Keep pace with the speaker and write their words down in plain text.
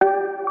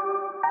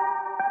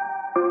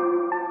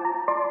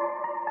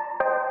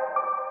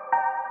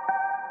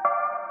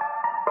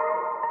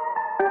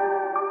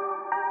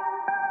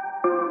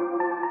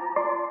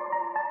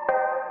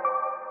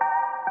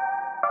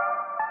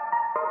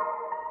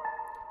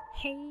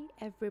Hey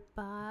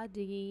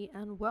everybody,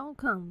 and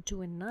welcome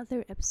to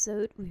another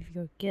episode with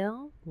your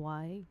girl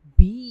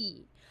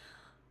YB.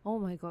 Oh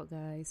my god,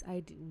 guys, I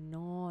did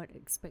not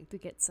expect to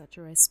get such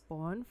a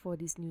response for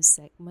this new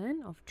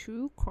segment of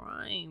true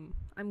crime.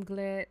 I'm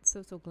glad,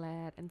 so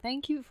glad, and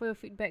thank you for your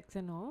feedbacks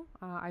and all.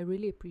 I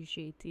really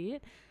appreciate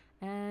it.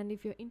 And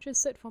if you're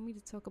interested for me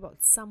to talk about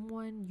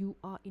someone you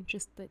are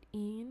interested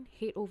in,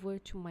 head over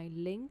to my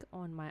link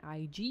on my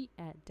IG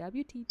at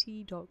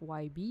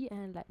wtt.yb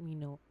and let me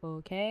know,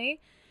 okay?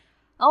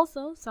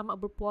 Also,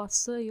 selamat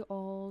berpuasa you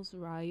all.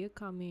 Raya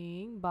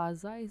coming,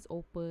 bazaar is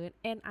open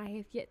and I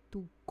have yet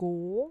to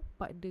go,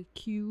 but the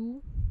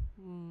queue,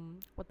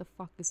 what the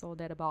fuck is all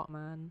that about,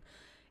 man?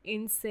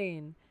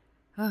 Insane.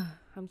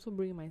 I'm so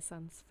bringing my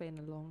son's fan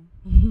along.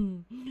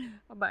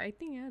 But I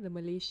think the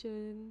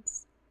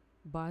Malaysians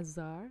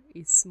bazaar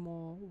is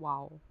more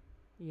wow.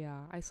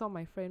 Yeah, I saw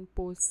my friend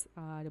post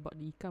about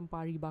the ikan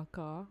pari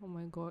bakar. Oh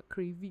my god,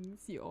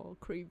 cravings, y'all,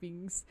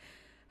 cravings.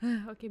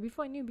 Okay,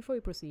 before we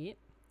proceed,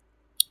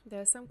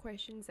 there are some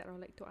questions that I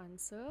would like to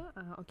answer.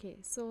 Okay,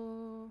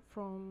 so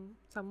from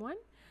someone,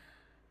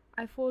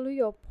 I follow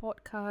your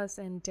podcast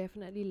and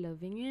definitely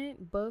loving it.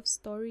 Birth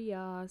story,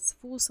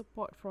 full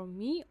support from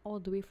me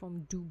all the way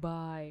from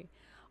Dubai.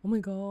 Oh my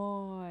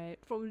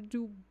god, from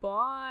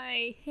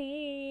Dubai.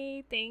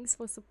 Hey, thanks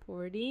for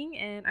supporting.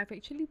 And I've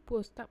actually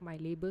posted up my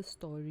labor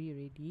story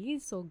already.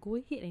 So go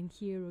ahead and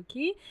hear,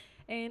 okay?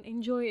 And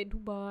enjoy it,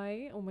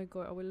 Dubai. Oh my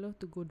god, I would love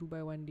to go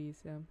Dubai one day.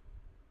 So.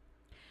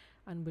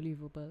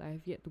 Unbelievable. I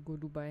have yet to go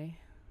Dubai.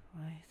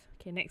 Right.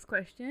 Okay, next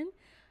question.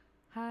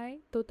 Hi,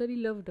 totally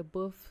love the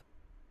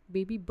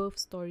baby birth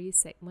story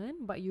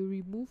segment, but you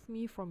removed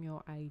me from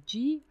your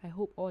IG. I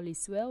hope all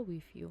is well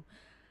with you.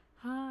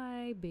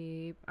 Hi,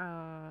 babe.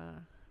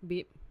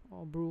 Babe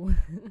or bro.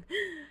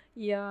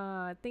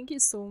 Yeah, thank you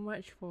so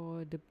much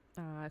for the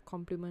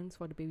compliments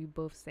for the baby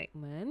birth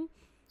segment.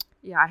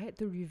 Yeah, I had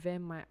to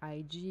revamp my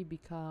IG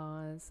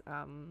because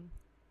I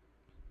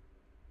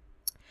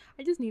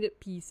just needed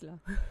peace lah.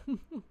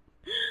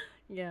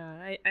 Yeah,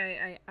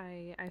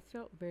 I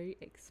felt very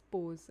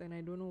exposed and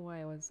I don't know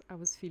why I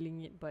was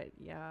feeling it, but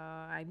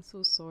yeah, I'm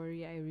so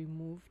sorry I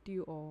removed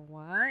you or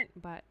what,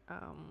 but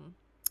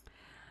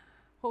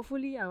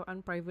hopefully I'll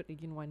unprivate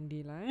again one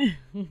day lah.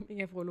 You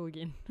can follow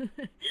again.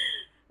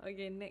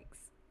 Okay,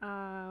 next.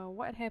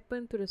 What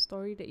happened to the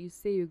story that you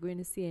say you're going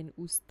to see an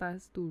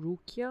ustaz to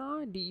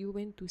Rukia? Did you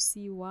went to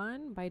see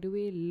one? By the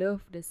way,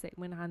 love the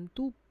segment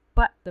hantu,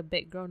 but the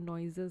background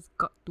noises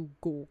got to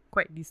go.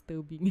 Quite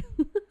disturbing.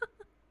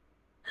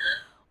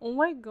 Oh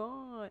my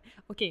god.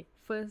 Okay,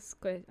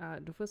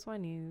 the first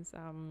one is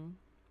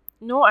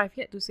no, I've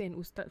yet to see an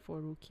ustad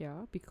for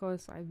Rukia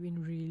because I've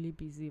been really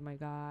busy.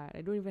 My god, I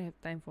don't even have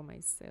time for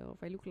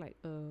myself. I look like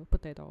a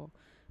potato,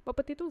 but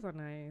potatoes are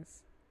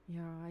nice.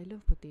 Yeah, I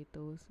love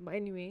potatoes. But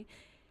anyway,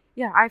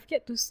 yeah, I've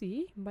yet to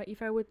see. But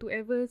if I were to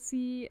ever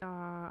see,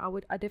 I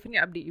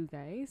definitely update you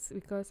guys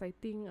because I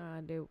think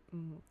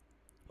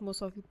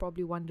most of you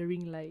probably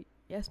wondering like,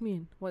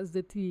 Yasmin, what's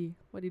the tea?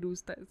 What did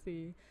Ustad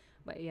say?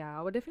 But yeah,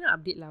 I will definitely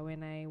update lah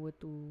when I were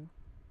to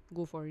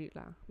go for it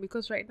lah.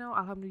 Because right now,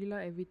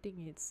 alhamdulillah,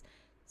 everything is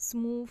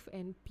smooth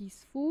and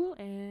peaceful,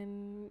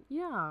 and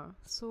yeah,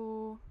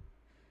 so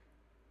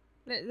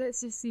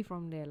let's just see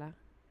from there lah.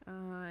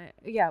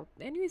 Yeah.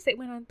 Anyway,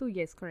 segment hantu,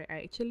 yes, correct.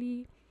 I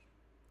actually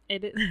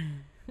added.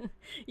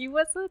 It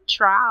was a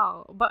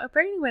trial, but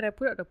apparently when I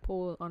put out the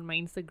poll on my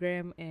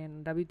Instagram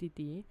and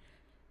WTT,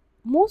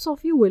 most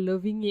of you were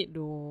loving it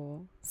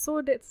though.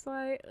 So that's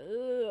why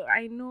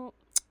I know.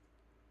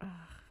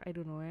 I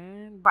don't know,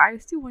 but I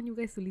still want you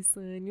guys to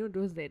listen. You know,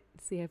 those that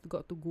say have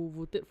got to go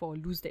voted for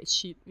lose that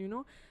shit, you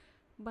know.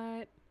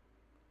 But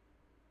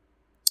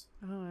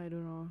I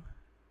don't know.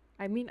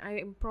 I mean,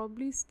 I am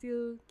probably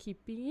still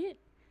keeping it,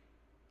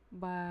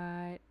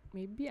 but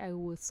maybe I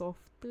will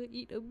soften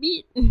it a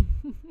bit.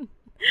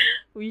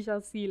 We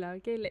shall see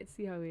lah. Okay, let's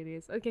see how it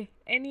is. Okay,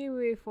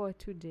 anyway, for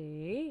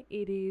today,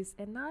 it is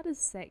another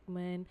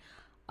segment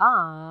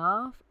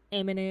of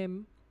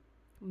Eminem,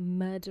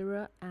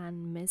 Murderer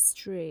and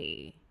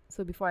Mystery.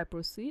 So before I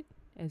proceed,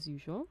 as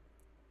usual,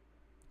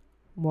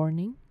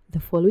 warning, the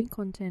following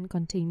content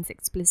contains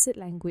explicit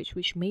language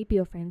which may be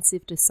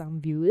offensive to some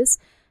viewers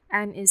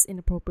and is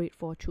inappropriate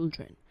for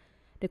children.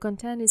 The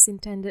content is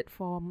intended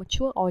for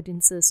mature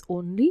audiences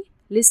only.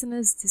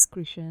 Listeners'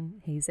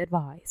 discretion is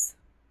advised.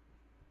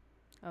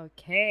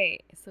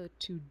 Okay, so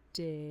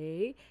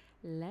today,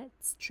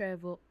 let's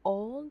travel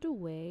all the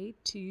way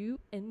to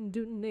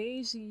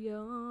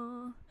Indonesia.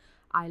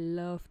 I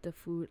love the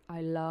food,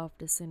 I love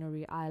the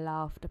scenery, I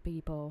love the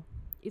people.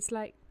 It's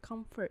like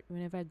comfort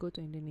whenever I go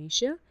to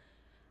Indonesia.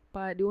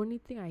 But the only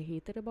thing I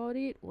hated about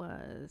it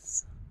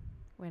was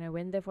when I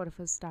went there for the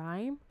first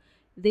time,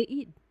 they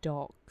eat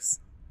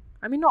dogs.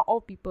 I mean, not all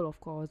people, of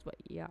course, but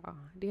yeah,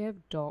 they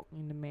have dog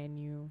in the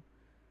menu.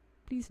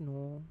 Please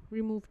no,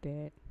 remove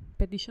that.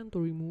 Petition to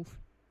remove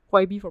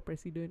YB for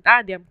president.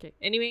 Damn, okay.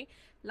 Anyway,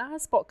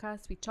 last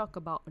podcast we talked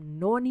about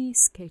Noni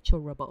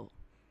Sketcherable.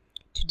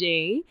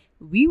 Today,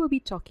 we will be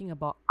talking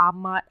about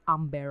Ahmad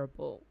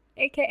Unbearable.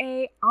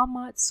 aka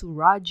Ahmad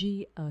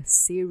Suradji, a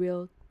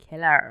serial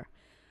killer.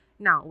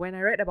 Now, when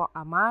I read about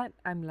Ahmad,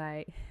 I'm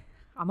like,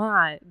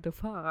 Ahmad, the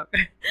fuck?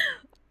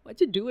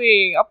 What you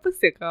doing? Apa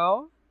sih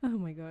kau? Oh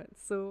my god.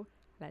 So,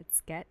 let's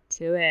get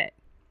to it.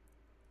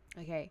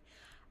 Okay.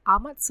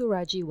 Ahmad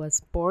Suradji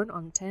was born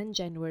on 10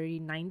 January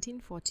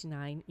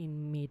 1949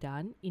 in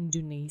Medan,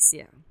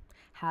 Indonesia.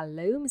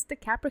 Hello, Mr.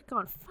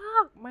 Capricorn.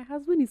 Fuck, my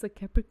husband is a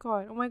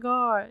Capricorn. Oh my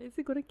god, is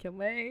he gonna kill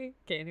me?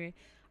 Okay, anyway.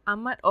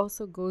 Ahmad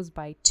also goes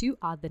by two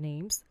other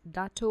names,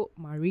 Dato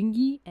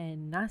Maringi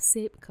and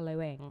Nasib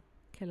Keleweng.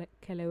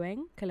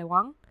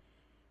 Kelewang?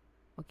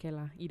 Okay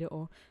lah, either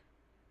or.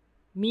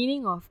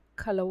 Meaning of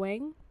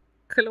Kelewang?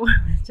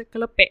 Macam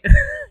kelepek.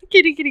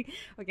 Kidding.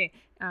 Okay,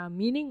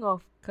 meaning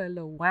of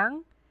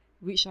Kelewang,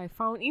 which I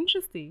found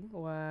interesting,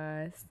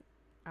 was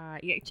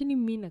it actually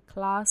mean a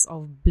class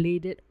of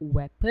bladed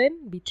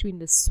weapon between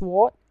the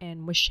sword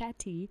and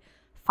machete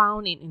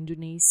found in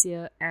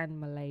Indonesia and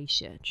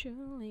Malaysia.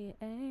 Truly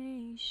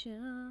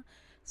Asia.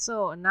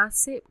 So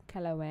Nasib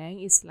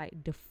Kelewang is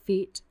like the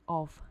fate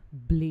of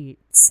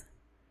blades.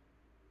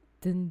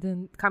 Dun,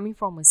 dun, coming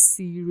from a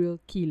serial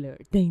killer.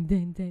 Dun,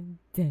 dun, dun,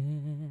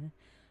 dun.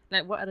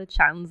 Like, what are the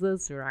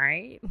chances,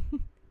 right?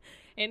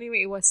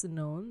 Anyway, it was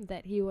known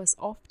that he was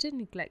often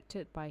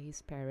neglected by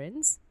his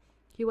parents.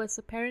 He was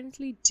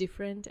apparently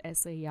different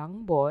as a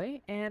young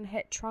boy and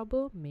had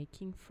trouble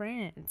making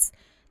friends.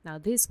 Now,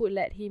 this would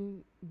let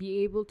him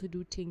be able to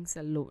do things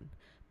alone.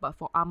 But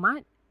for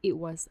Ahmad, it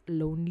was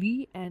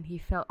lonely and he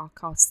felt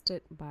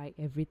accosted by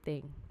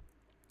everything.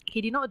 He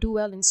did not do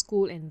well in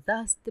school and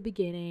thus the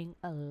beginning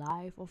a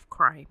life of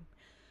crime.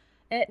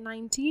 At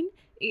 19,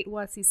 it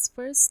was his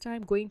first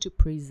time going to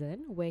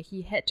prison where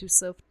he had to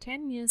serve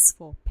 10 years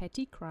for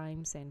petty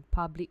crimes and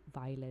public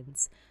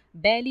violence.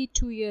 Barely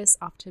 2 years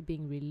after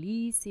being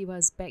released, he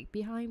was back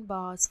behind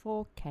bars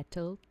for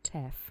cattle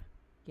theft.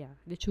 Yeah,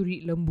 dia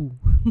curi lembu.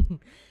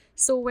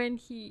 So when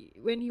he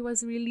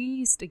was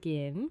released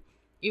again,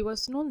 it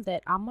was known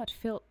that Ahmad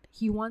felt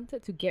he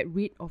wanted to get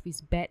rid of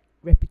his bad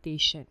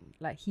reputation.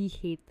 Like, he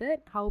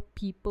hated how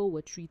people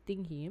were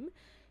treating him.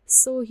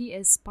 So he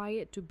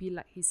aspired to be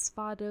like his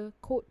father.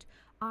 Quote,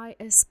 I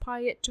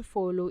aspired to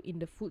follow in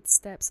the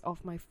footsteps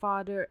of my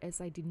father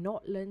as I did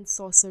not learn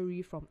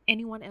sorcery from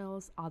anyone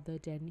else other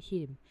than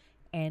him.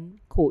 End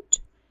quote.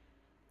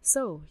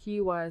 So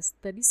he was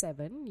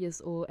 37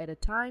 years old at the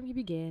time he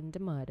began the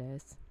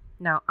murders.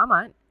 Now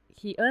Ahmad,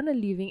 he earned a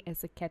living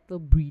as a cattle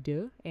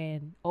breeder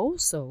and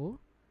also,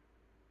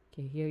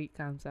 okay, here it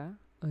comes, a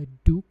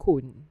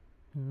dukun.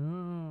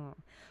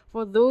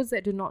 For those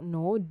that do not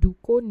know,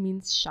 dukun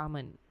means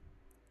shaman,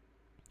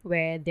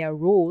 where their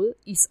role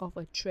is of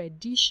a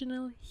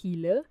traditional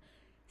healer,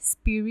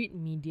 spirit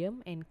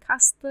medium, and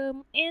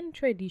custom and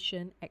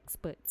tradition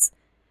experts.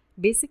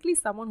 Basically,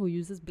 someone who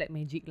uses black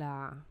magic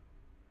lah.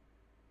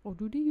 Or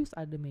do they use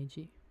other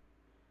magic?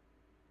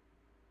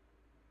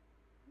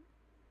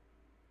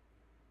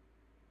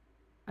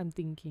 I'm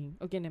thinking.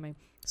 Okay, never mind.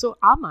 So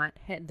Ahmad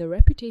had the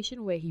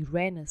reputation where he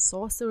ran a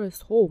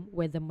sorcerer's home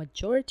where the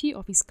majority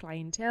of his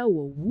clientele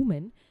were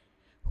women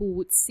who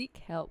would seek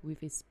help with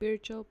his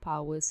spiritual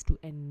powers to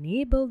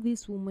enable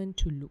these women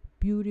to look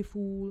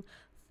beautiful,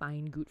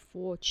 find good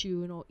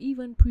fortune, or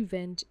even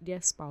prevent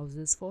their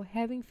spouses from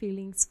having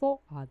feelings for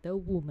other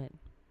women.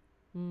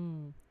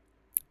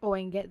 Oh,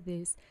 and get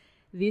this.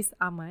 This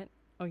Ahmad,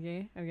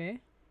 okay,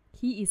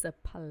 he is a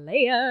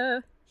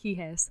player. He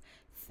has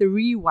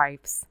 3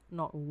 wives,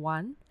 not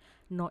 1,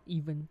 not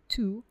even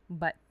 2,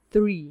 but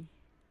 3.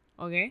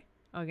 Okay.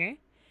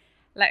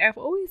 Like, I've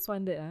always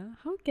wondered,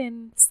 how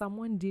can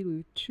someone deal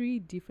with 3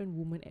 different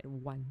women at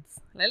once?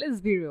 Like, let's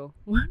be real.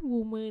 1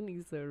 woman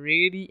is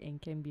already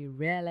and can be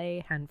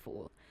really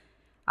handful.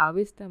 I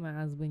always tell my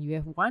husband, you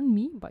have 1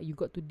 me, but you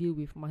got to deal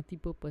with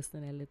multiple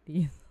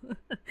personalities.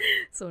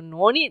 So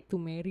no need to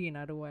marry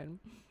another one.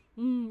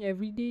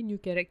 Every day new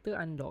character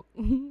unlock.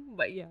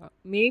 But yeah,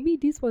 maybe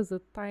this was a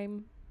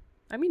time.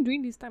 I mean,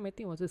 during this time, I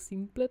think it was a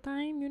simpler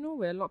time,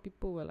 where a lot of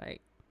people were like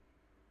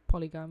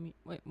polygamy.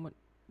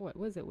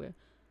 What's that word?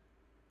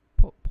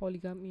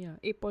 Polygamy.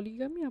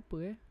 Polygamy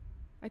apa?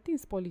 I think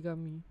it's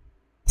polygamy.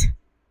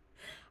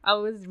 I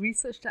was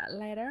researched that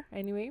later.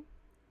 Anyway,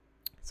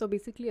 so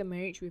basically a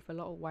marriage with a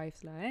lot of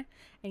wives lah.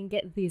 And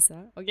get this,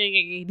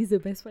 okay. This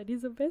is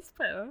the best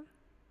part.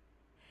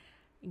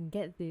 And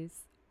get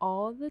this,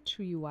 all the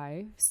 3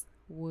 wives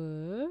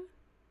were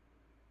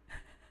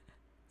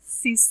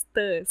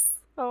sisters.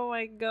 Oh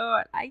my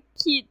god, I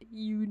kid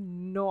you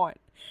not.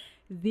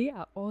 They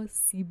are all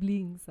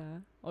siblings,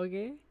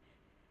 okay?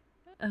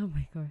 Oh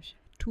my gosh.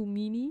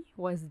 Tumini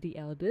was the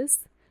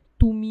eldest,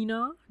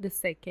 Tumina the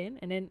second,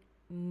 and then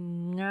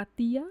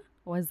Ngatia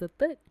was the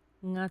third.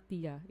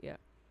 Ngatia, yeah.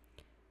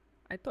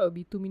 I thought it would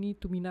be Tumini,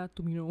 Tumina,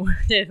 Tumino.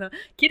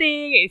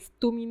 Kidding, it's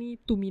Tumini,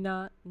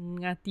 Tumina,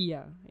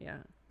 Ngatia,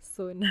 yeah.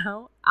 So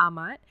now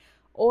Ahmad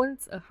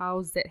owns a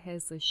house that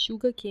has a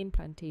sugarcane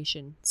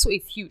plantation. So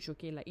it's huge,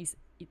 okay? Like,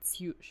 it's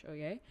huge,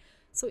 okay?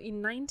 So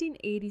in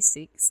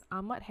 1986,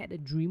 Ahmad had a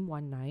dream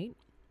one night.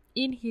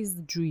 In his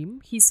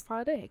dream, his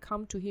father had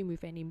come to him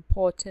with an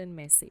important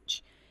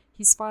message.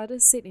 His father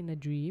said in a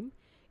dream,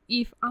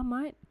 if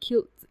Ahmad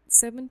killed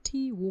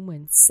 70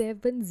 women,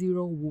 70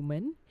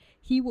 women,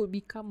 he would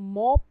become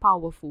more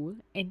powerful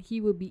and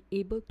he will be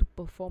able to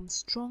perform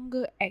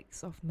stronger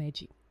acts of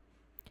magic.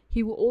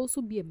 He will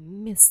also be a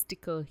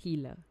mystical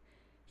healer.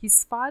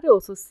 His father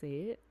also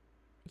said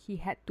he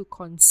had to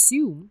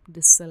consume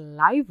the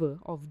saliva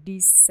of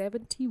these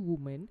 70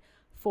 women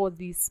for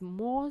these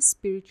more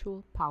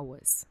spiritual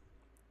powers.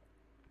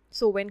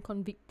 So when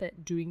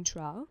convicted during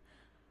trial,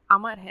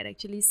 Ahmad had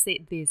actually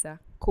said this,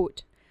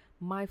 quote,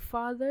 my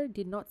father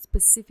did not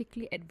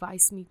specifically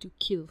advise me to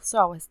kill, so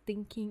I was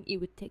thinking it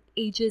would take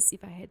ages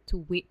if I had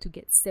to wait to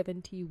get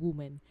 70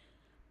 women.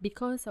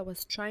 Because I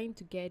was trying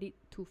to get it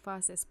too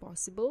fast as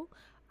possible,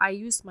 I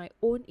used my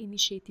own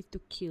initiative to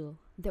kill.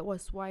 That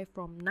was why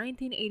from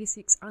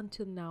 1986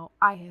 until now,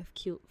 I have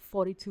killed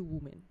 42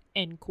 women.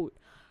 End quote.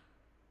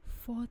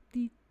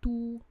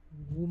 42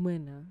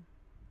 women.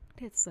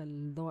 That's a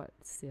lot,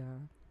 yeah.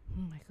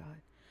 Oh my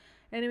god.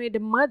 Anyway, the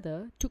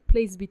murder took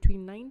place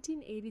between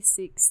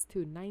 1986 to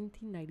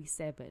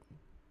 1997.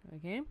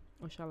 Okay?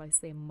 Or shall I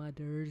say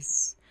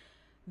murders?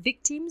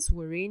 Victims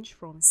were ranged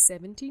from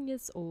 17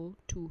 years old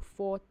to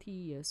 40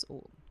 years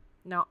old.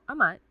 Now,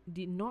 Ahmad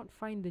did not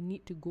find the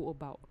need to go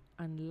about,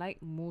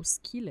 unlike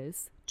most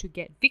killers, to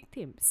get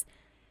victims.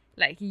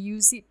 Like, he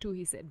used it to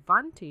his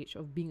advantage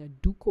of being a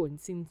dukun,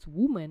 since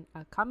women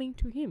are coming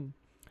to him.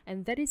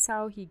 And that is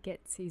how he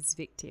gets his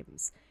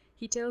victims.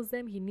 He tells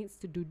them he needs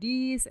to do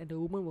this and the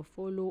woman will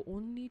follow,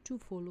 only to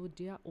follow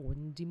their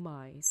own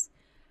demise.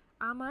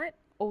 Ahmad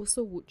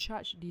also would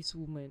charge these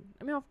women.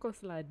 I mean, of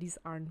course, these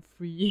aren't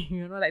free,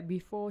 like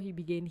before he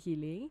began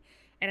healing.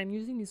 And I'm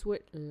using this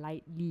word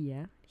lightly,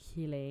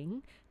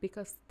 healing,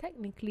 because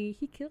technically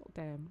he killed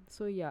them.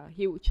 So yeah,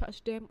 he would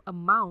charge them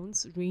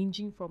amounts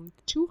ranging from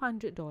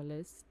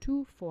 $200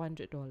 to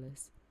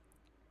 $400.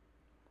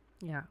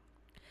 Yeah.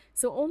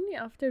 So only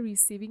after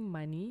receiving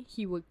money,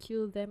 he would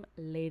kill them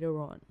later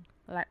on.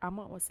 Like,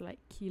 Ahmad was like,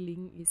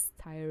 killing is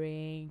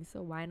tiring,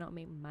 so why not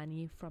make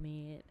money from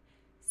it?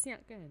 Siap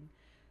kan?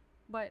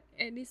 But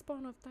at this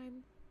point of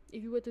time,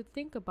 if you were to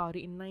think about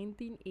it, in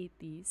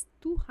 1980s,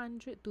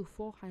 200 to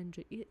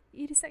 400, it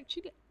is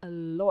actually a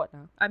lot.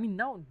 I mean,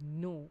 now,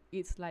 no,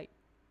 it's like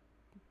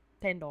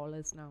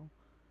 $10 now.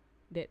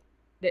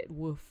 That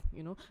worth,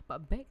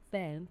 But back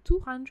then,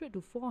 $200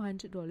 to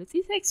 $400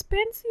 is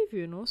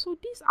expensive, So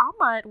this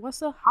Ahmad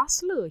was a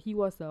hustler. He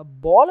was a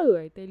baller,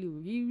 I tell you.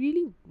 He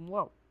really,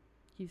 wow.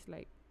 He's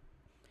like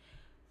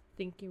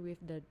thinking with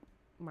the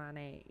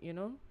money,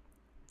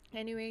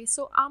 Anyway,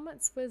 so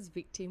Ahmad's first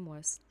victim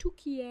was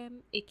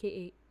Tukiem,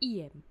 aka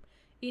EM.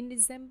 In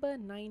December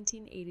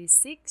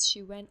 1986,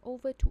 she went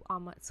over to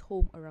Ahmad's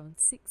home around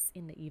 6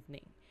 in the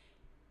evening.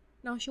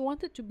 Now, she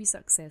wanted to be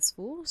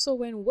successful, so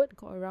when word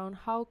got around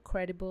how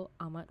credible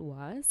Ahmad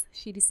was,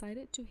 she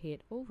decided to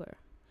head over.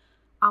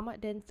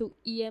 Ahmad then took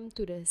EM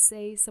to the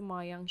Say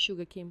Semayang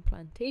sugarcane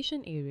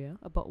plantation area,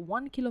 about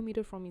 1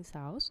 kilometer from his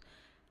house,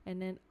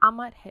 and then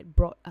Ahmad had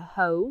brought a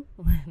hoe.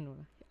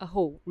 No, a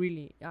hoe,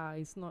 really.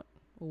 It's not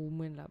a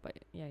woman, but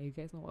yeah, you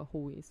guys know what a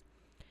hoe is.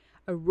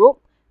 A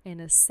rope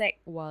and a sack,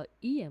 while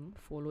EM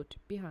followed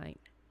behind.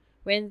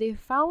 When they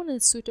found a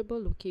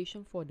suitable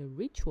location for the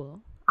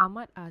ritual,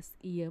 Ahmad asked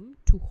EM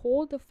to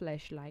hold the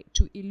flashlight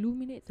to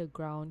illuminate the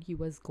ground he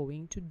was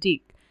going to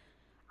dig.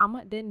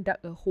 Ahmad then dug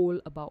a hole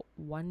about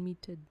 1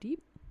 meter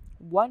deep,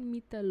 1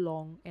 meter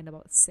long, and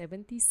about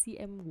 70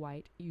 cm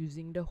wide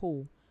using the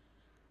hoe.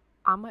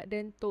 Ahmad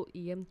then told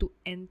EM to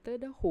enter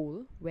the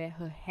hole where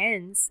her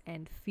hands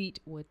and feet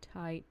were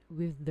tied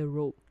with the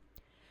rope.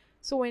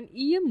 So when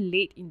EM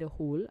laid in the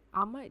hole,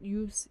 Ahmad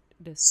used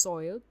the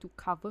soil to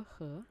cover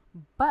her,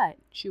 but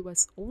she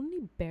was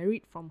only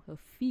buried from her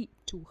feet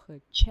to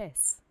her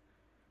chest.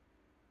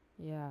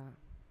 Yeah,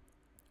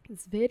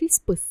 it's very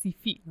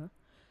specific.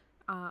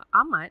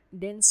 Ahmad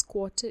then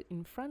squatted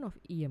in front of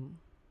EM.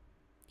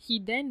 He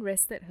then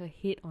rested her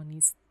head on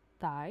his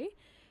thigh,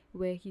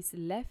 where his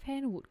left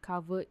hand would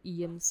cover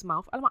EM's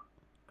mouth. Alamak,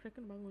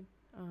 Kraken bangun.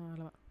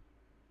 Alamak.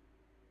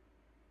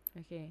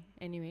 Okay,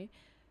 anyway.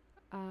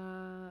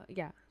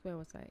 Where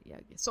was I? Yeah,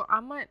 okay. So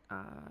Ahmad,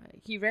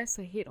 he rests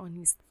her head on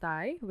his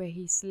thigh, where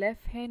his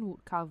left hand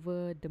would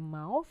cover the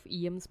mouth,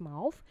 EM's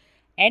mouth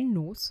and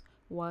nose,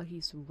 while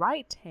his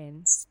right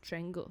hand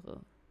strangled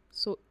her.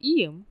 So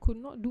EM could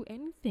not do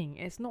anything,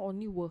 as not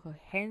only were her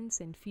hands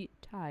and feet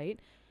tied,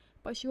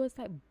 but she was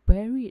like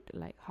buried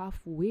like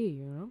halfway,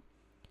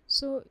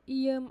 So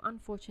EM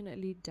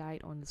unfortunately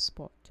died on the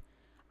spot.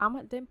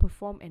 Ahmad then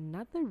performed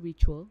another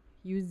ritual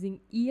using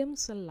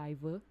EM's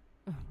saliva.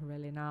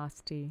 Really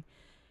nasty.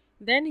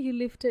 Then he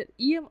lifted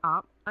EM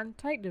up,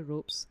 untied the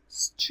ropes,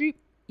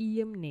 stripped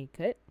EM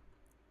naked.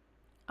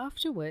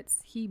 Afterwards,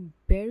 he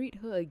buried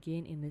her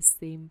again in the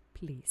same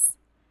place.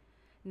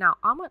 Now,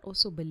 Ahmad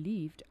also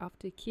believed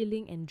after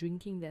killing and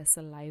drinking their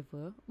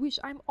saliva, which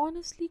I'm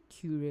honestly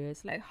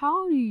curious, like,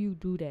 how do you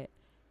do that?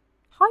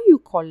 How you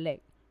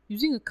collect?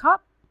 Using a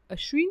cup? A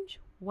syringe?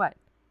 What?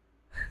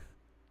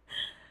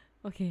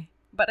 Okay.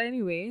 But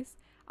anyways,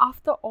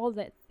 after all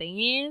that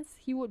things,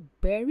 he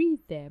would bury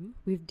them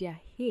with their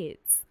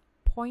heads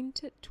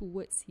pointed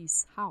towards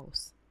his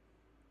house.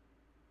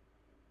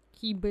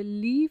 He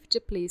believed the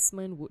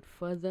placement would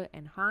further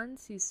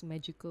enhance his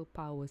magical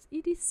powers.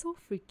 It is so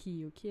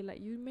freaky, okay?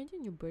 Like, you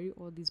imagine you bury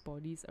all these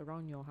bodies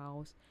around your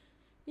house.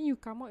 Then you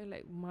come out and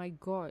like, my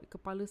god,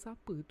 kepala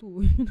siapa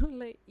tu? You know,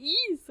 like,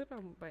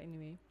 seram. But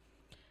anyway.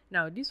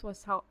 Now, this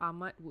was how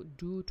Ahmad would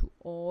do to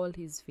all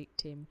his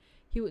victims.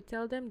 He would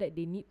tell them that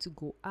they need to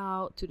go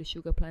out to the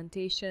sugar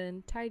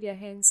plantation, tie their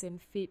hands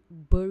and feet,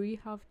 bury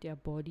half their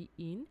body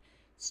in,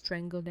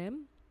 strangle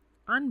them,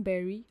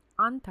 unbury,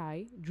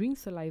 untie, drink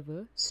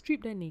saliva,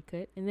 strip them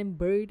naked, and then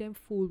bury them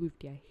full with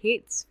their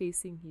heads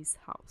facing his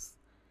house.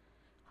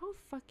 How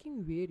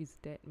fucking weird is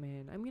that,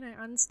 man? I mean,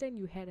 I understand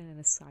you had an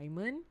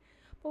assignment,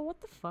 but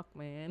what the fuck,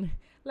 man?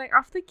 Like,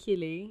 after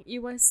killing, it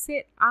was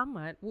said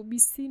Ahmad would be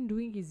seen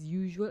doing his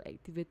usual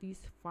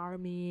activities,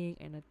 farming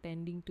and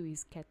attending to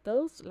his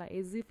cattle, like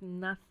as if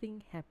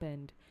nothing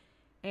happened.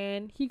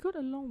 And he got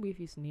along with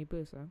his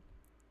neighbors.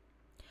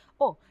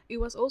 Oh, it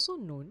was also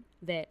known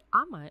that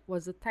Ahmad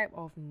was the type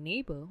of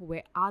neighbor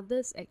where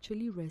others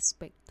actually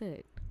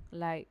respected.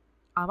 Like,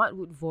 Ahmad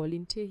would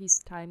volunteer his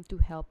time to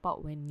help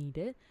out when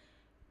needed,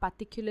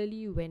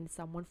 particularly when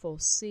someone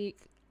falls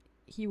sick.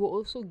 He will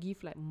also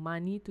give like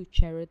money to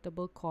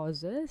charitable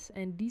causes,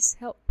 and this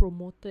helped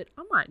promoted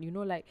Ahmad. You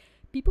know, like,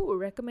 people would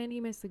recommend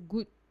him as a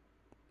good,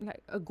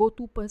 like, a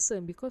go-to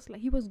person because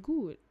like he was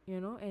good, you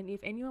know. And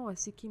if anyone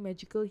was seeking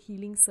magical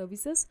healing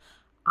services,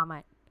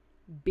 Ahmad,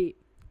 babe,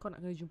 kau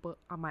nak kena jumpa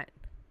Ahmad,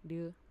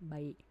 dia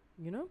baik,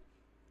 you know.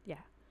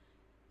 Yeah.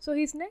 So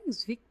his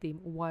next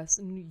victim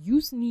was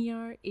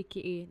Yusniar,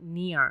 aka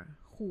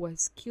Niar, who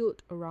was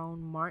killed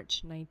around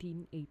March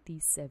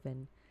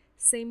 1987.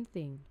 Same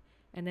thing.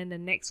 And then the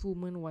next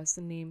woman was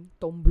named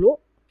Tomblo,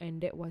 and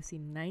that was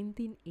in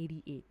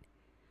 1988.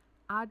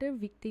 Other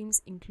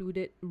victims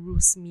included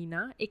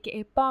Rusmina,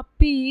 aka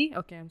Poppy.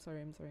 Okay, I'm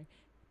sorry.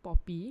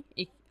 Poppy,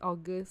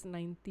 August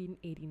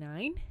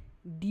 1989.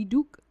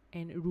 Diduk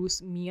and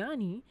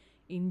Rusmiani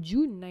in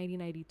June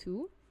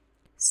 1992.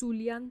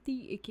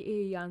 Sulianti,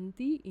 aka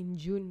Yanti, in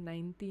June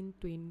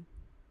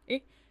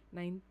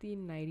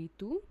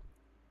 1992.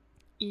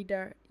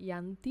 Idar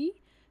Yanti,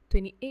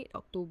 28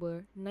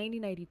 October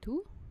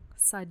 1992.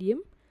 Sadiam,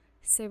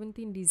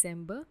 17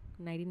 December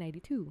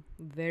 1992.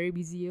 Very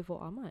busy year for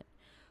Ahmad.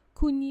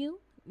 Kunil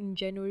in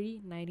January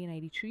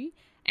 1993.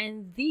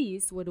 And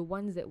these were the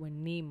ones that were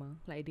named.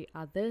 Like the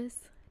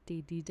others,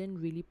 they didn't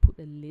really put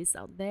a list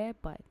out there,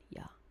 but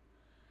yeah.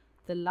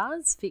 The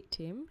last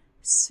victim,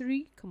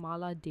 Sri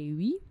Kamala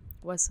Devi,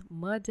 was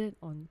murdered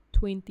on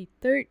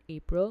 23rd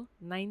April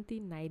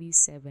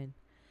 1997.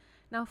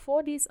 Now,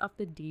 4 days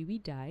after Devi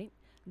died,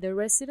 the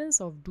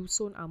residents of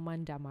Dusun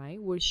Aman Damai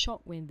were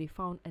shocked when they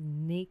found a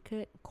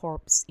naked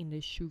corpse in the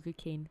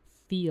sugarcane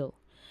field.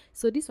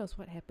 So this was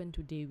what happened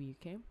to Devi,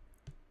 okay?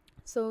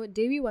 So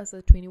Devi was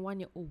a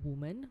 21-year-old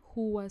woman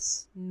who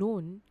was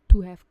known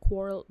to have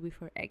quarreled with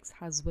her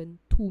ex-husband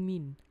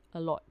Tumin a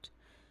lot.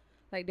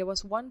 Like, there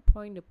was one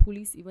point the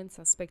police even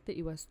suspected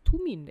it was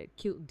Tumin that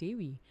killed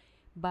Devi,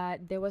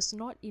 but there was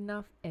not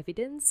enough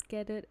evidence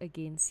gathered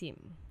against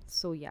him.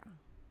 So yeah,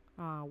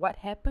 what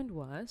happened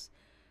was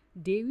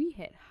Devi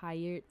had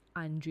hired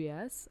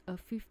Andreas, a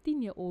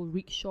 15-year-old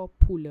rickshaw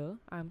puller.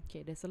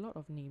 Okay, there's a lot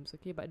of names,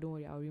 okay, but don't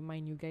worry, I'll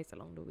remind you guys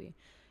along the way.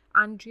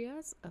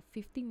 Andreas, a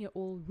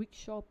 15-year-old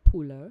rickshaw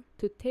puller,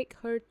 to take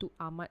her to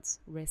Ahmad's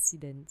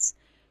residence.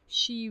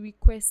 She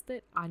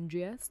requested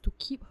Andreas to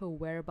keep her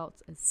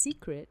whereabouts a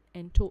secret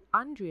and told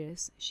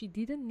Andreas she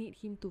didn't need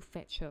him to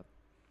fetch her.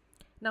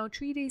 Now,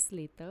 3 days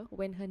later,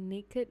 when her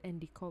naked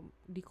and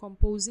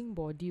decomposing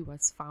body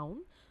was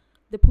found,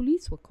 the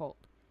police were called.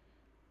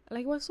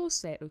 Like, it was so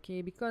sad,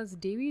 okay, because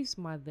Devi's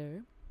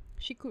mother,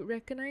 she could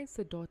recognize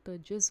her daughter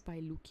just by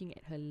looking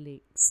at her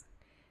legs.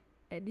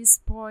 At this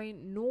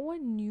point, no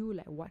one knew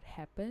like what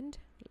happened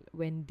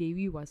when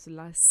Devi was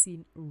last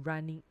seen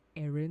running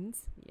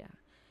errands. Yeah.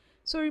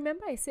 So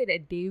remember I said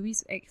that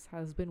Devi's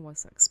ex-husband was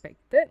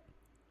suspected?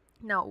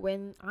 Now,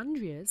 when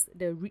Andreas,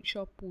 the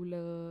rickshaw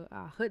puller,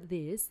 heard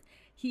this,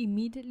 he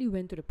immediately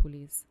went to the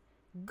police.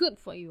 Good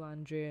for you,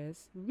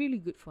 Andreas. Really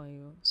good for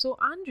you. So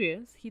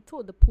Andreas, he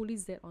told the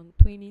police that on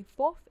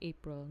 24th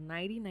April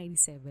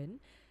 1997,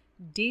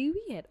 Devi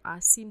had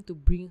asked him to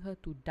bring her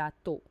to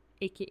Dato,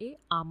 aka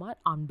Ahmad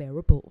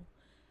Unbearable.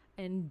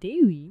 And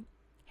Devi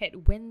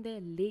had went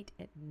there late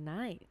at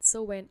night.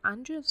 So when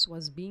Andreas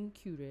was being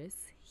curious,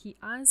 he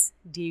asked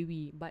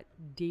Devi, but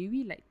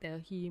Devi like tell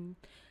him,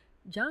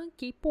 jangan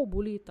kepo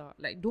boleh tak?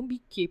 Like, don't be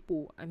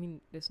kepo. I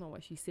mean, that's not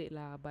what she said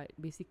lah, but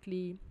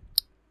basically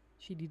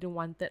she didn't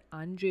wanted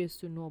Andreas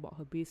to know about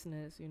her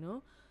business, you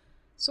know.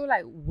 So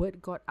like,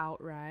 word got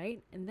out,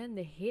 right? And then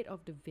the head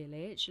of the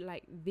village,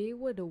 like, they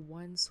were the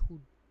ones who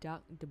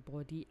dug the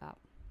body up.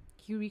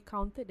 He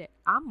recounted that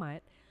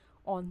Ahmad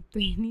on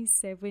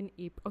 27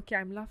 April. Okay,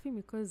 I'm laughing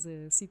because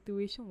the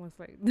situation was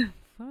like, the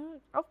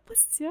fuck? Apa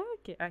sia?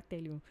 Okay, I tell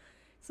you.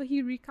 So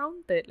he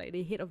recounted, like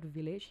the head of the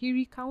village, he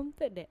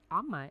recounted that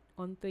Ahmad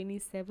on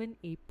 27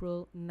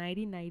 April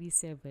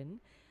 1997,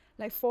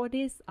 like 4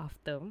 days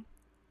after,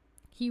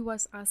 he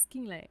was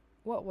asking like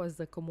what was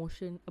the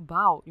commotion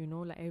about,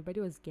 like everybody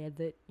was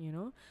gathered.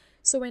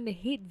 So when the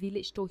head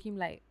village told him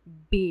like,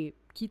 babe,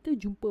 kita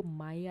jumpa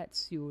mayat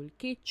siul,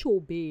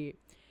 kecoh babe.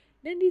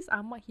 Then this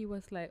Ahmad, he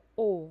was like,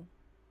 oh,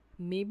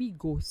 maybe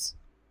ghost.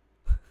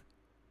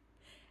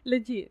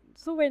 Legit.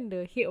 So when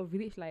the head of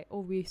village like,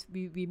 oh, we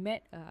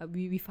met,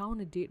 we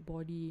found a dead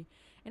body,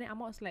 and then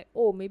Ahmad was like,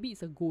 oh, maybe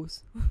it's a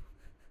ghost.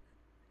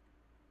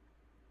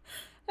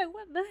 Like,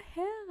 what the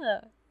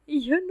hell?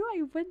 You're not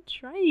even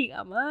trying,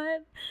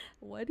 Ahmad.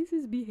 What is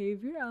his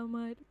behavior,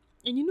 Ahmad?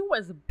 And you know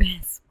what's the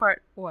best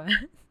part was?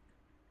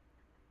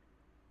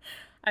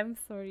 I'm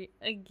sorry,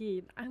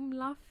 again, I'm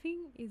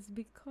laughing is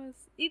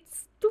because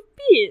it's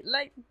stupid.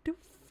 Like, the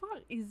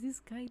fuck is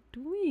this guy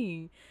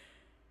doing?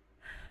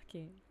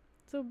 Okay,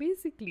 so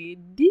basically,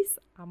 this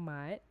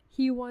Ahmad,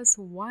 he was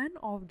one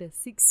of the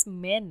 6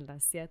 men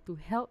last year to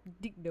help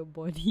dig the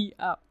body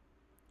up.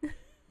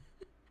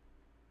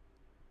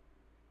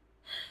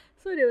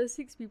 So there were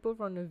 6 people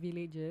from a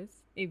village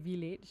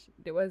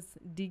that was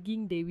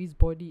digging Dewi's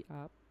body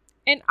up,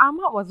 and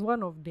Ahmad was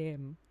one of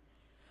them.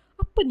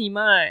 Apa ni,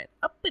 Mat?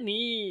 Apa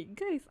ni?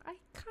 Guys, I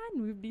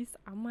can't with this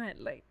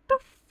Ahmad. Like, the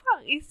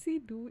fuck is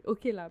he doing?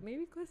 Okay lah,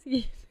 maybe because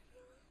he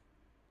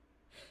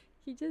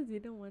just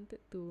didn't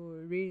wanted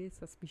to raise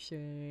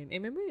suspicion.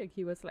 And remember, like,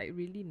 he was like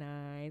really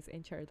nice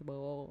and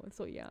charitable.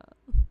 So yeah.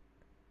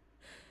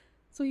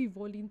 So he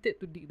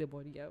volunteered to dig the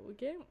body up,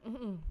 okay?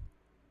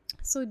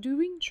 So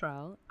during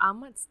trial,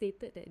 Ahmad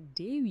stated that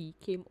Dewi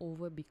came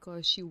over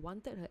because she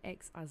wanted her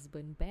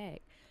ex-husband back.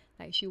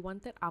 Like, she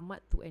wanted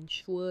Ahmad to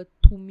ensure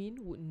Tumin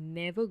would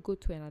never go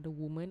to another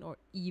woman or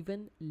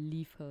even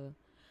leave her.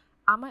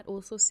 Ahmad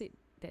also said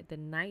that the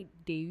night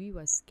Dewi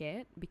was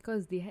scared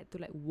because they had to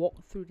like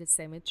walk through the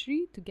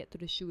cemetery to get to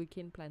the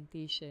sugarcane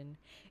plantation.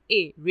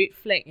 Red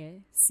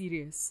flag,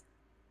 serious.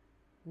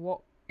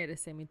 Walk at the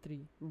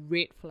cemetery,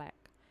 red flag.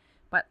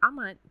 But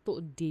Ahmad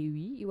told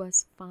Dewi it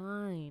was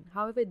fine.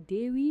 However,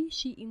 Dewi,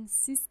 she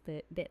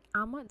insisted that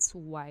Ahmad's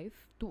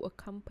wife to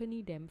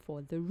accompany them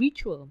for the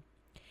ritual.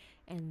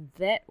 And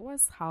that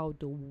was how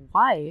the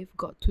wife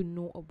got to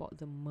know about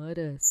the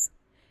murders.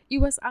 It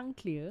was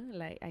unclear,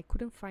 like I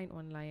couldn't find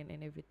online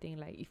and everything,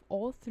 like if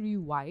all 3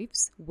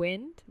 wives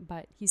went,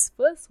 but his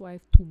first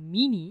wife,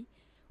 Tumini,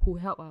 who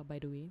helped out by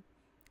the way,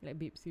 like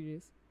babe,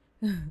 serious.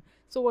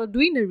 So while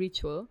doing the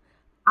ritual,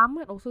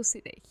 Ahmad also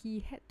said that he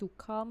had to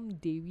calm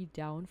Dewi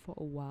down for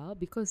a while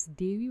because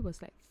Dewi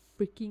was like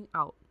freaking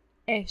out,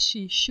 as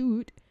she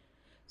should.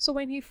 So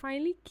when he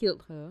finally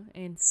killed her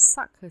and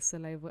sucked her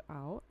saliva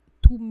out,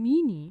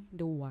 Tumini,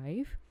 the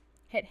wife,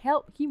 had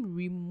helped him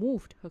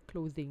remove her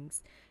clothing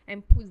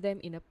and put them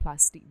in a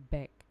plastic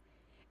bag.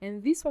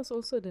 And this was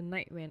also the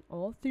night when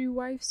all 3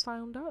 wives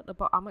found out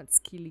about Ahmad's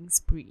killing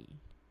spree.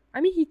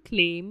 I mean, he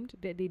claimed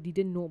that they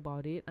didn't know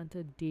about it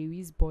until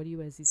Dewi's body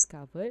was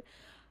discovered.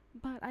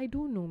 But I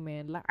don't know,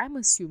 man. Like, I'm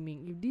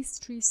assuming if these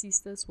 3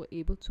 sisters were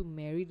able to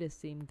marry the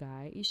same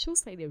guy, it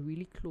shows like they're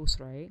really close,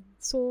 right?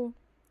 So,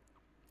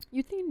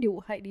 you think they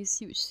would hide this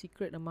huge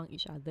secret among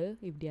each other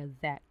if they are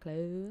that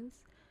close?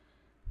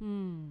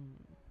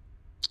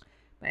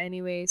 But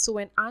anyway, so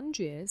when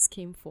Andreas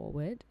came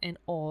forward and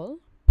all,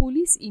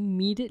 police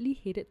immediately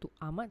headed to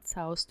Ahmad's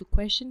house to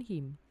question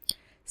him.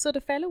 So the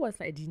fellow was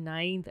like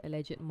denying the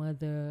alleged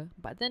murder,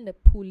 but then the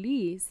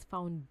police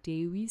found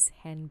Dewi's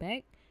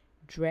handbag,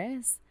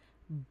 dress,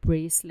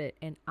 bracelet,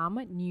 and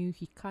Ahmad knew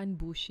he can't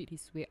bullshit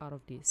his way out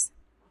of this.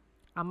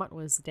 Ahmad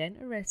was then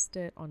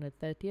arrested on the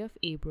 30th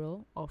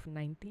April of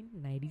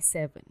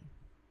 1997.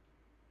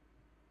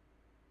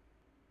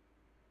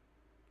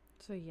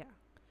 So yeah,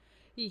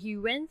 he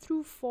went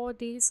through 4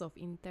 days of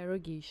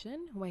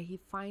interrogation where he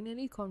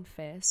finally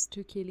confessed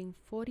to killing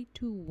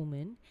 42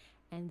 women,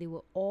 and they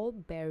were all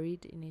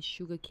buried in a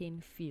sugarcane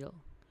field.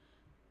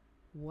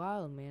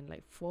 Wow, man,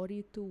 like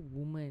 42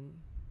 women.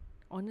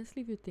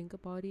 Honestly, if you think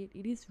about it,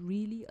 it is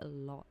really a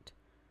lot.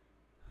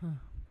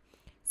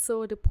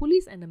 So the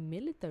police and the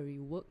military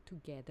worked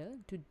together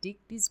to dig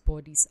these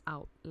bodies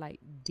out. Like,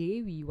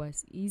 Dewi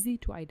was easy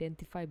to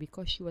identify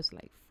because she was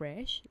like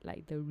fresh,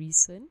 like the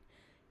recent.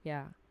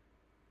 Yeah.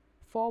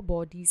 4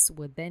 bodies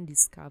were then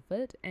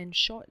discovered and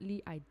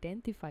shortly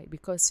identified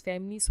because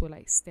families were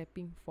like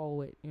stepping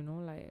forward,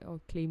 like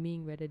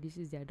claiming whether this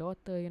is their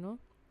daughter, And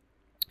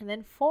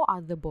then 4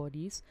 other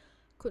bodies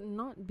could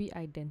not be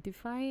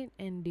identified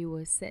and they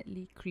were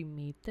sadly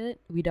cremated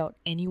without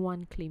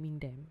anyone claiming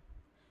them.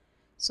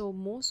 So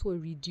most were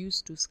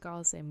reduced to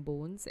skulls and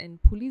bones,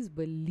 and police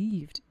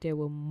believed there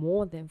were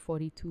more than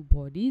 42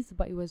 bodies,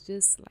 but it was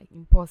just like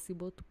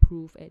impossible to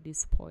prove at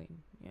this point.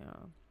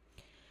 Yeah.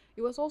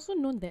 It was also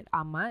known that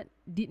Ahmad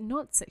did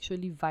not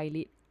sexually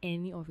violate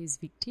any of his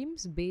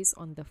victims based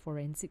on the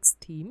forensics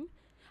team.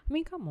 I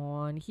mean, come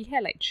on, he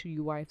had like 3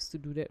 wives to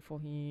do that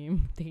for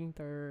him, taking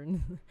turns.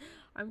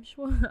 I'm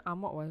sure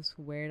Ahmad was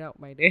weird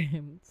out by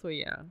them. So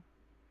yeah,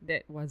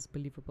 that was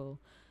believable.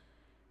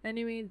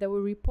 Anyway, there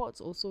were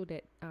reports also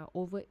that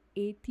over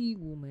 80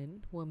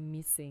 women were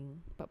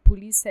missing, but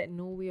police had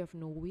no way of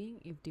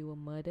knowing if they were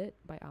murdered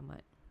by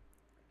Ahmad.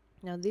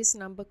 Now, this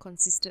number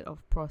consisted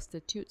of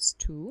prostitutes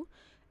too,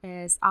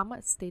 as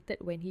Ahmad stated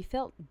when he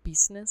felt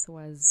business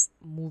was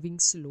moving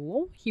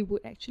slow, he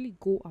would actually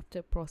go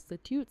after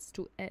prostitutes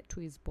to add to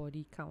his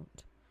body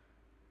count.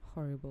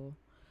 Horrible.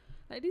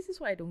 Like, this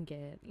is what I don't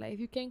get. Like, if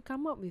you can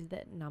come up with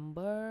that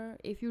number,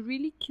 if you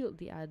really killed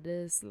the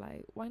others,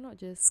 like, why not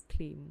just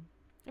claim?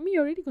 I mean,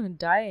 you're already gonna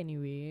die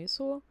anyway,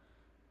 so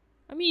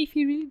I mean, if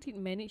he really did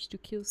manage to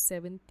kill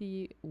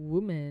 70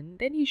 women,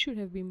 then he should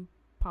have been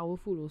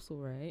powerful also,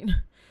 right?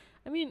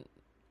 I mean,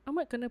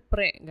 Ahmad kena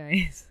prank,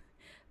 guys.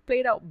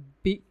 Played out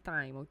big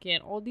time, okay?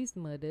 And all these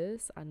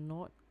murders are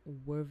not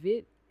worth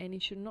it, and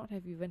it should not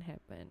have even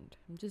happened.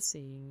 I'm just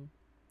saying.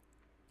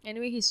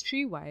 Anyway, his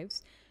 3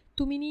 wives,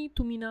 Tumini,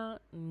 Tumina,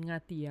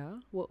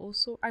 Ngatia, were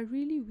also. I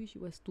really wish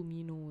it was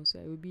Tumino, so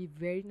it would be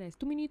very nice.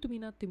 Tumini,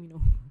 Tumina, Tumino.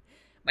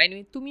 But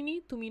anyway,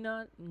 Tumini,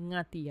 Tumina,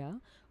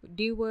 Ngatia,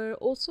 they were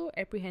also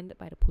apprehended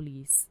by the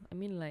police. I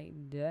mean, like,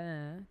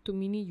 duh.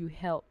 Tumini, you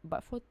helped.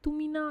 But for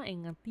Tumina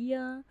and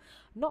Ngatia,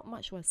 not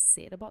much was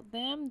said about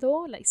them,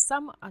 though. Like,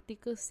 some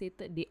articles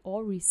stated they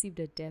all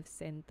received a death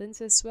sentence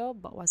as well,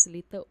 but was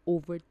later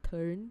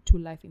overturned to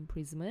life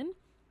imprisonment.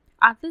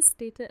 Others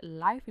stated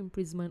life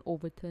imprisonment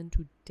overturned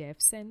to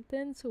death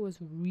sentence, so it was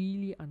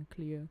really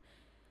unclear.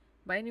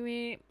 But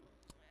anyway,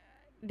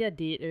 they're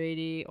dead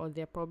already, or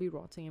they're probably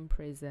rotting in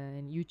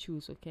prison. You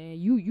choose, okay?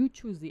 You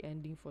choose the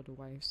ending for the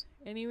wives.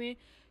 Anyway,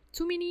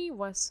 Tumini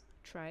was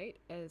tried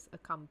as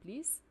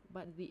accomplice,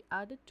 but the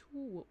other 2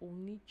 were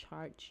only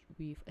charged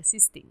with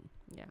assisting.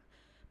 Yeah.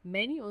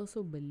 Many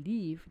also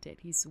believe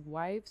that his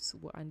wives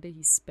were under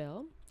his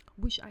spell,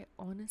 which I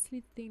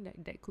honestly think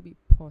that could be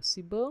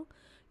possible.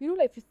 You know,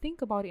 like, if you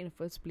think about it in the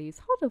first place,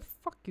 how the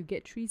fuck you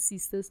get 3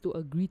 sisters to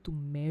agree to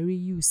marry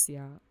you,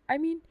 sia? I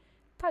mean,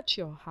 touch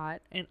your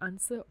heart and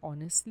answer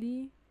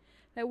honestly.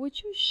 Like,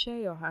 would you share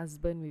your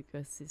husband with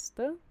your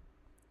sister?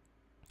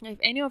 If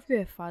any of you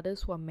have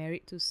fathers who are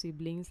married to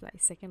siblings,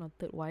 like second or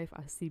third wife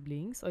are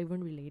siblings or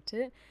even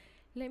related,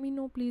 let me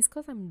know please,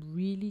 because I'm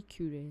really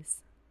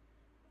curious.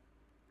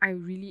 I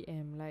really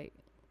am, like,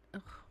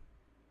 ugh.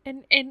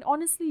 And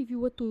honestly, if you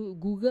were to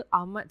Google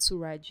Ahmad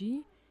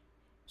Suradji,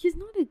 he's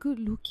not that good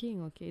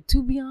looking, okay?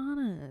 To be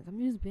honest. I'm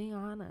just being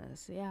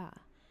honest. Yeah.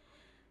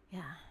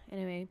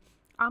 Anyway,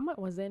 Ahmad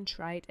was then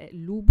tried at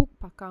Lubuk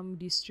Pakam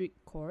District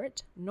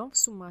Court, North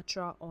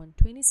Sumatra on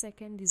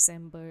 22nd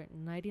December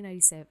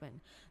 1997.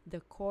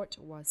 The court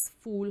was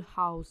full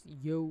house,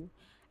 yo.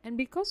 And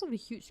because of the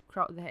huge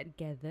crowd that had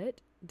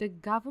gathered, the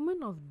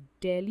government of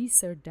Delhi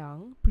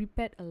Serdang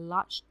prepared a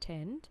large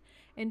tent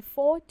and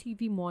 4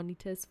 TV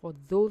monitors for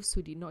those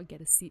who did not get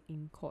a seat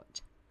in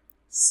court.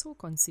 So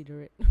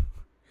considerate.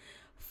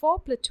 4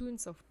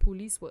 platoons of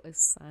police were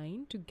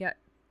assigned to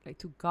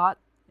guard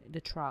the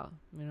trial,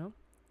 you know.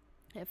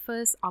 At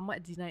first,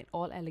 Ahmad denied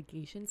all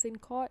allegations in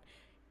court,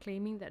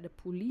 claiming that the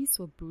police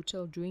were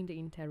brutal during the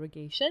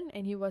interrogation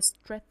and he was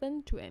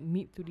threatened to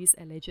admit to these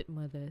alleged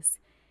murders.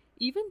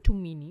 Even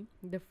Tumini,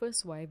 the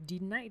first wife,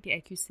 denied the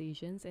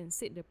accusations and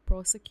said the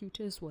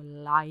prosecutors were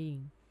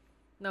lying.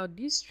 Now,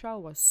 this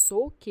trial was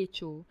so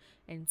kecho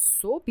and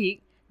so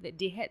big that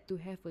they had to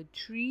have a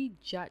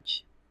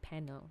 3-judge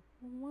panel.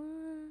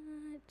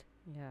 What?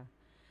 Yeah.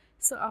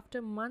 So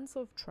after months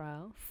of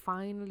trial,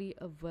 finally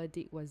a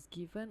verdict was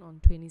given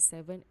on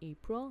 27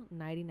 April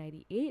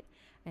 1998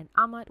 and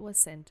Ahmad was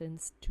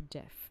sentenced to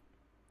death.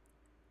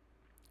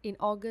 In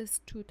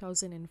August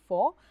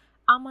 2004,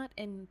 Ahmad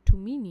and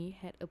Tumini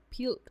had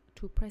appealed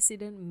to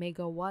President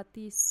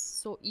Megawati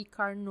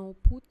Soekarno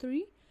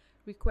Putri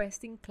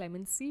requesting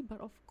clemency, but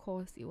of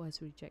course it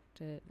was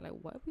rejected. Like,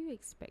 what were you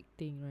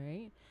expecting,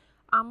 right?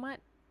 Ahmad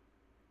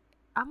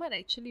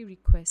actually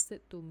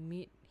requested to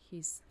meet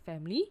his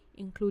family,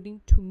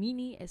 including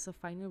Tumini, as a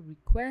final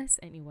request,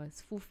 and it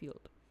was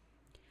fulfilled.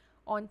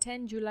 On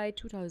 10 July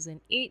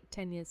 2008,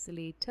 10 years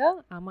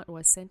later, Ahmad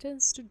was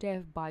sentenced to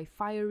death by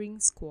firing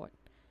squad.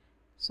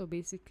 So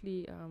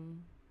basically,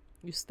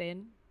 you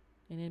stand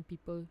and then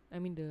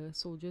the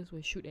soldiers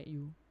will shoot at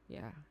you.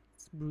 Yeah,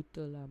 it's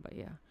brutal lah, but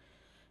yeah.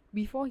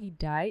 Before he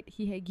died,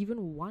 he had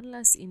given one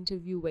last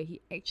interview where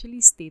he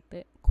actually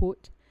stated,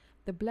 quote,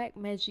 "The black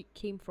magic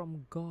came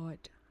from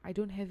God. I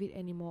don't have it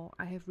anymore.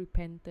 I have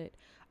repented.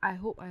 I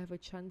hope I have a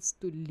chance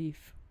to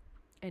live."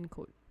 End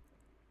quote.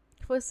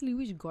 Firstly,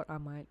 which God,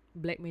 Ahmad?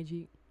 Black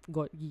magic,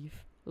 God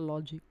give.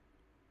 Logic.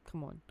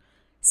 Come on.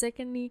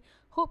 Secondly,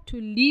 hope to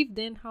live,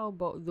 then how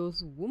about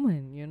those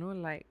women? You know,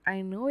 like,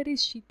 I know it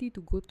is shitty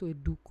to go to a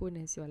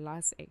dukun as your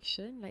last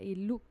action. Like, it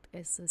looked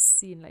as a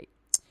sin, like,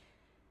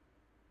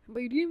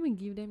 but you didn't even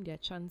give them their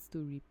chance to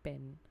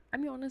repent. I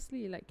mean,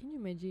 honestly, like, can you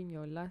imagine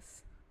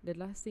the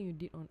last thing you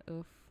did on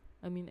earth?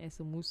 I mean, as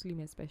a Muslim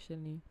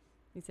especially,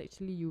 it's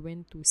actually you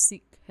went to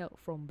seek help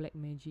from black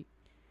magic.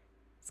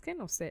 It's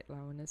kind of sad lah,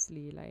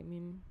 honestly. Like, I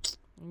mean,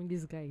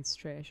 this guy is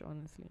trash,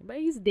 honestly. But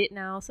he's dead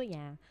now, so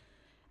yeah.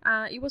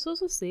 It was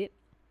also said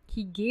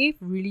He gave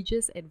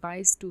religious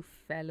advice to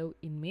fellow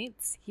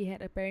inmates. He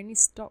had apparently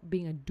stopped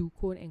being a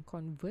dukun and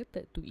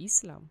converted to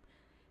Islam.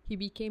 He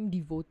became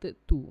devoted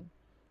too.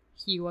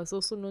 He was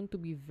also known to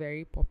be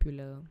very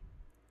popular.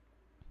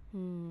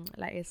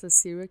 Like as a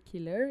serial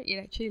killer, it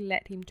actually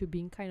led him to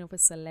being kind of a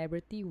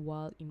celebrity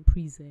while in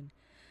prison.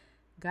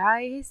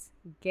 Guys,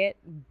 get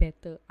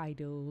better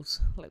idols.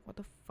 Like, what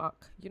the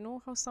fuck? You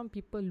know how some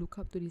people look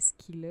up to these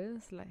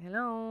killers? Like,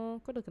 hello,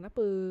 kau dah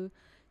kenapa?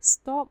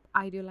 Stop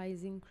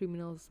idolizing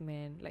criminals,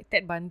 man. Like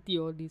Ted Bundy,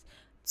 all this.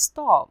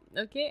 Stop,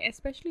 okay?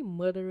 Especially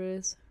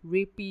murderers,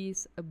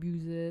 rapists,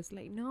 abusers.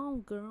 Like,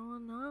 no, girl,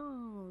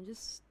 no.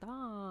 Just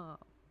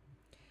stop.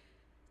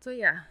 So,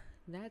 yeah,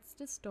 that's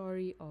the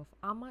story of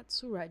Ahmad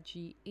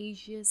Suradji,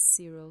 Asia's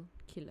serial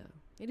killer.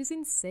 It is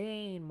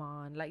insane,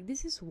 man. Like,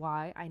 this is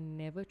why I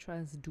never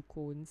trust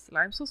dukuns.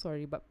 Like, I'm so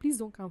sorry, but please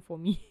don't come for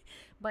me.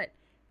 But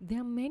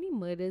there are many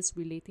murders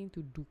relating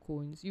to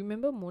dukuns. You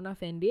remember Mona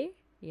Fende?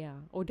 Yeah.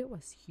 Oh, that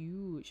was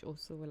huge.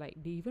 Also, like,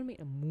 they even made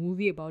a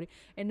movie about it,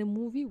 and the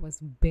movie was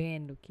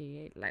banned.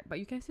 Okay, like, but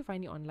you can still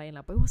find it online,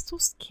 lah. But it was so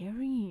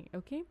scary.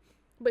 Okay.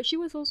 But she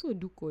was also a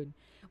dukun.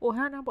 Oh,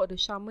 how about the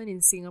shaman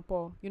in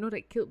Singapore? You know,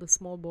 that killed the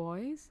small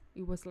boys?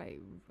 It was like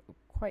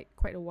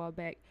quite a while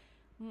back.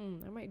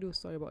 I might do a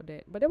story about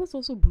that. But that was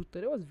also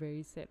brutal. That was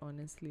very sad,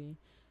 honestly.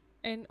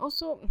 And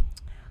also,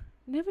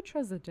 never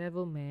trust the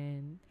devil,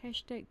 man.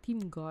 Hashtag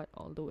Team God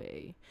all the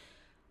way.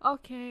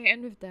 Okay,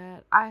 and with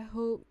that, I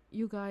hope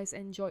you guys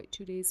enjoyed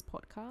today's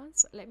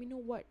podcast. Let me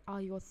know what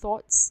are your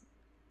thoughts,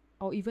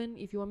 or even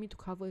if you want me to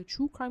cover a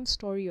true crime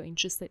story you're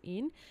interested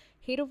in,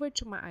 head over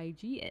to my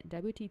IG at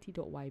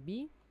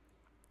wtt.yb.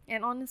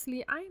 And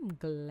honestly, I'm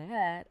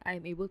glad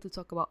I'm able to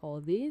talk about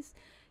all this.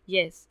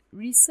 Yes,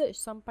 research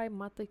sampai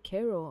mata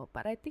kero,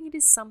 but I think it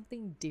is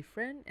something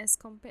different as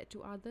compared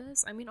to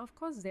others. I mean, of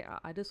course, there are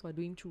others who are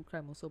doing true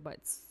crime also, but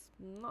it's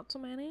not so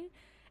many.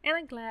 And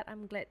I'm glad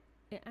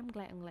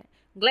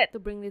to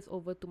bring this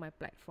over to my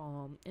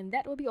platform. And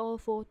that will be all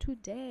for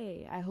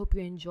today. I hope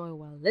you enjoy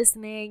while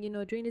listening,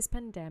 during this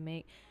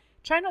pandemic.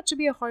 Try not to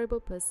be a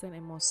horrible person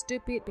and more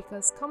stupid,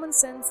 because common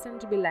sense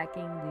tends to be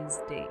lacking these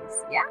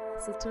days. Yeah,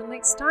 so till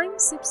next time,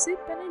 sip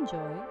and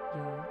enjoy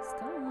your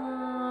sky.